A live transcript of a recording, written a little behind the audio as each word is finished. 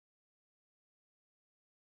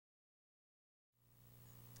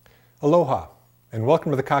Aloha, and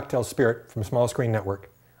welcome to the Cocktail Spirit from Small Screen Network.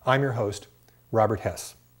 I'm your host, Robert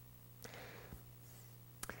Hess.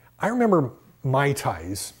 I remember Mai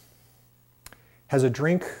Tais has a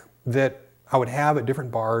drink that I would have at different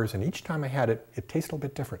bars, and each time I had it, it tasted a little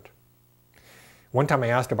bit different. One time I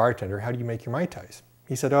asked a bartender, how do you make your Mai Tais?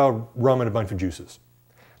 He said, oh, rum and a bunch of juices.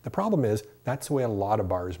 The problem is, that's the way a lot of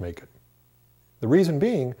bars make it. The reason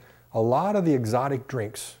being, a lot of the exotic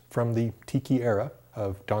drinks from the Tiki era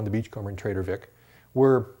of Don the Beachcomber and Trader Vic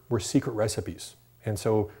were secret recipes. And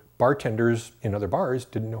so bartenders in other bars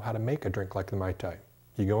didn't know how to make a drink like the Mai Tai.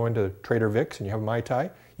 You go into Trader Vic's and you have a Mai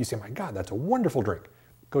Tai, you say, my God, that's a wonderful drink.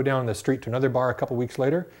 Go down the street to another bar a couple weeks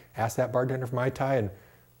later, ask that bartender for Mai Tai, and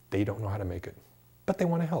they don't know how to make it. But they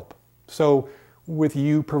want to help. So with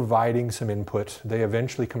you providing some input, they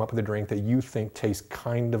eventually come up with a drink that you think tastes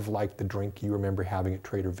kind of like the drink you remember having at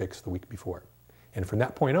Trader Vic's the week before. And from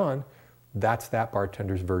that point on, that's that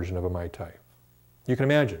bartender's version of a Mai Tai. You can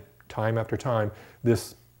imagine, time after time,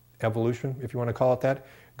 this evolution, if you want to call it that,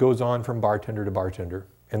 goes on from bartender to bartender,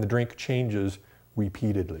 and the drink changes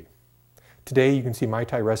repeatedly. Today you can see Mai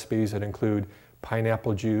Tai recipes that include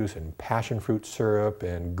pineapple juice and passion fruit syrup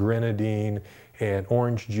and grenadine and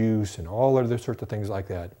orange juice and all other sorts of things like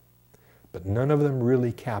that. But none of them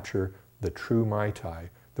really capture the true Mai Tai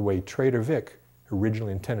the way Trader Vic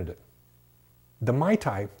originally intended it. The Mai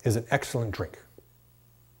Tai is an excellent drink,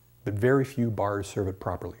 but very few bars serve it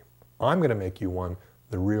properly. I'm going to make you one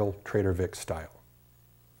the real Trader Vic style.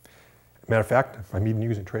 Matter of fact, I'm even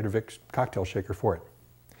using Trader Vic's cocktail shaker for it.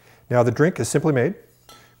 Now the drink is simply made.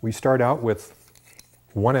 We start out with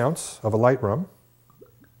 1 ounce of a light rum,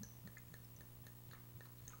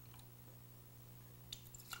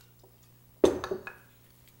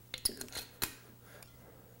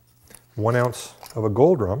 one ounce of a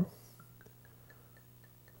gold rum,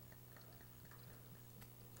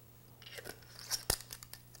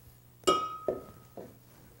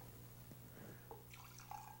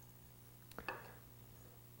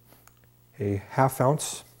 a ½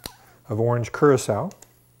 ounce of orange curaçao.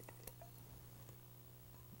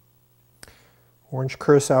 Orange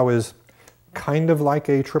curaçao is kind of like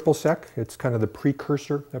a triple sec. It's kind of the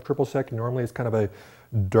precursor of triple sec. Normally it's kind of a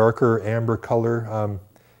darker amber color.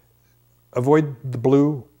 Avoid the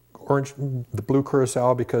blue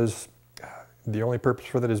curaçao because the only purpose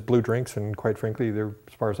for that is blue drinks, and quite frankly,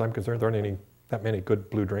 as far as I'm concerned, there aren't that many good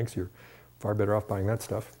blue drinks. You're far better off buying that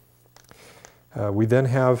stuff. We then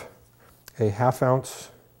have a ½ ounce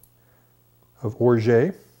of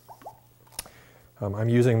orgeat. I'm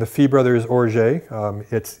using the Fee Brothers orgeat.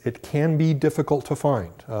 It can be difficult to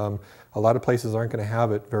find. A lot of places aren't going to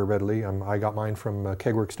have it very readily. I got mine from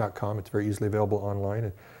kegworks.com. It's very easily available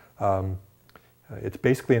online. It's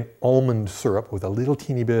basically an almond syrup with a little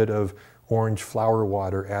teeny bit of orange flower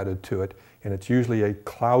water added to it, and it's usually a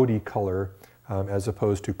cloudy color as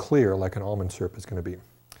opposed to clear like an almond syrup is going to be.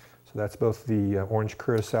 So that's both the orange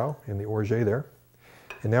curaçao and the orgeat there.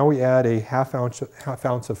 And now we add a ½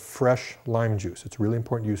 ounce of fresh lime juice. It's really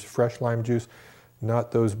important to use fresh lime juice,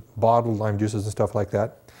 not those bottled lime juices and stuff like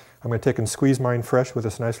that. I'm going to take and squeeze mine fresh with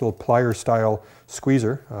this nice little plier style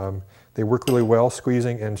squeezer. They work really well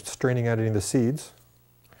squeezing and straining out any of the seeds.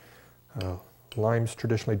 Limes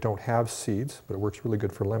traditionally don't have seeds, but it works really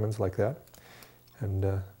good for lemons like that.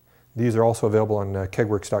 And these are also available on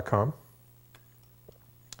kegworks.com.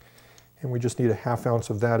 And we just need a ½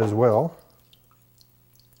 ounce of that as well.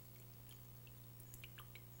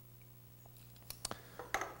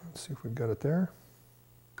 Let's see if we've got it there.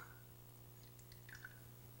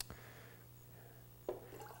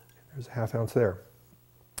 There's a ½ ounce there.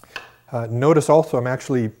 Notice also I'm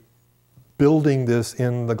actually building this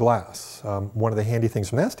in the glass. One of the handy things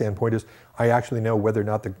from that standpoint is I actually know whether or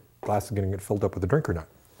not the glass is going to get filled up with a drink or not.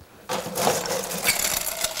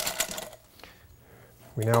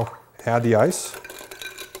 We now add the ice.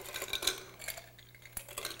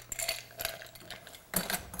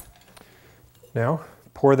 Now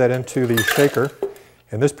pour that into the shaker,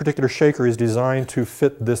 and this particular shaker is designed to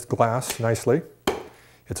fit this glass nicely.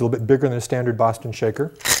 It's a little bit bigger than a standard Boston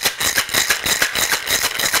shaker.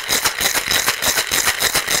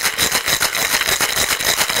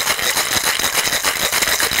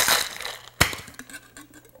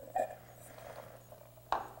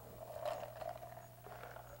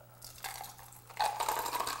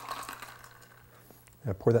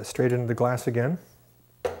 Now pour that straight into the glass again.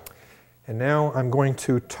 And now I'm going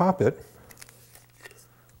to top it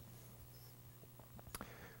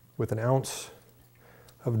with 1 ounce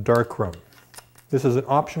of dark rum. This is an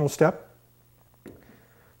optional step.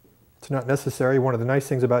 It's not necessary. One of the nice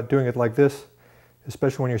things about doing it like this,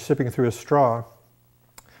 especially when you're sipping through a straw,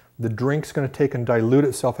 the drink's going to take and dilute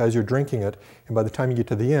itself as you're drinking it, and by the time you get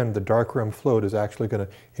to the end, the dark rum float is actually going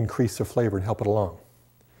to increase the flavor and help it along.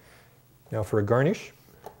 Now for a garnish,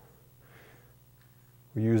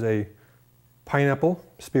 we use a pineapple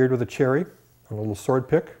speared with a cherry on a little sword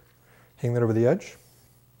pick, hang that over the edge,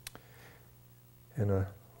 and a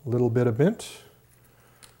little bit of mint,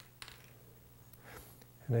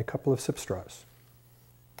 and a couple of sip straws.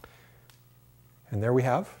 And there we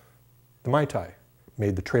have the Mai Tai,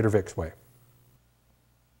 made the Trader Vic's way.